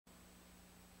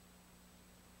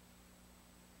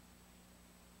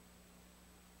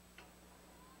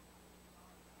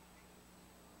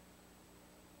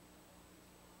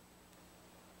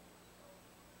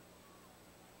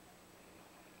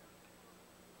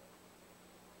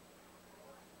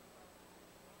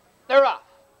They're off.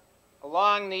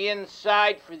 Along the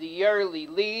inside for the early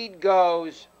lead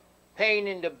goes Pain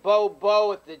into Bobo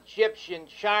with the Egyptian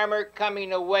Charmer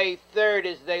coming away third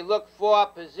as they look for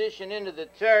position into the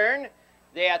turn.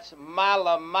 That's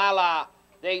Mala Mala.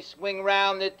 They swing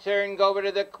round the turn, go over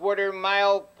to the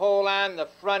quarter-mile pole on the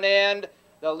front end.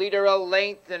 The leader a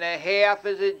length and a half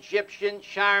is Egyptian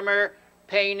Charmer.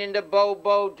 Pain into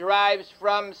Bobo drives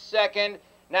from second.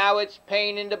 Now it's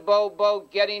Pain into Bobo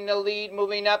getting the lead,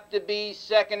 moving up to be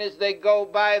second as they go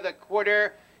by the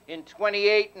quarter in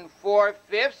 28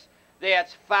 4/5.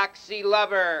 That's Foxy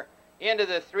Lover. Into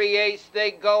the 3/8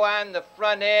 they go on the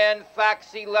front end.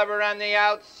 Foxy Lover on the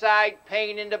outside.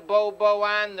 Pain into Bobo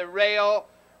on the rail.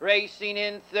 Racing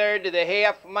in third to the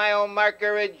half-mile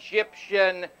marker,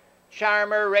 Egyptian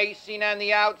Charmer. Racing on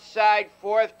the outside,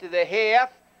 fourth to the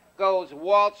half. Goes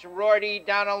Waltz Rorty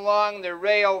down along the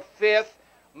rail, fifth.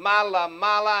 Mala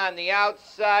Mala on the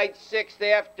outside, sixth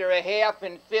after a half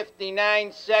in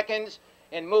 59 seconds.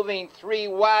 And moving 3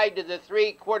 wide to the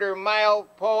 3/4 mile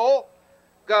pole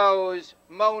goes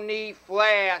Moni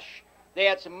Flash.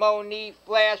 That's Moni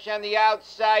Flash on the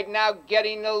outside, now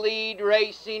getting the lead,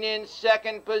 racing in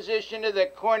second position to the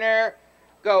corner.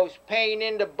 Goes Pain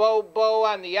into Bobo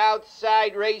on the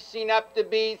outside, racing up to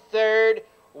be third.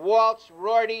 Waltz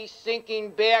Rorty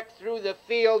sinking back through the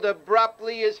field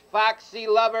abruptly is Foxy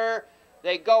Lover.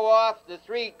 They go off the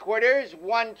 3/4,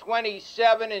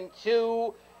 1:27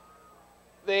 2.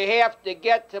 They have to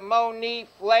get to Moni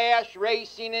Flash,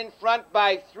 racing in front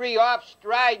by 3. Off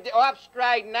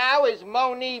stride now is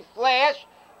Moni Flash.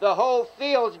 The whole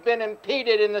field's been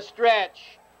impeded in the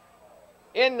stretch.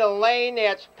 In the lane,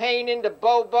 that's Pain into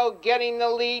Bobo getting the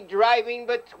lead, driving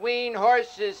between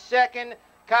horses. Second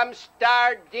comes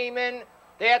Star Demon.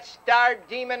 That's Star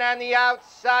Demon on the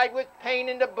outside with Pain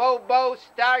into Bobo.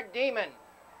 Star Demon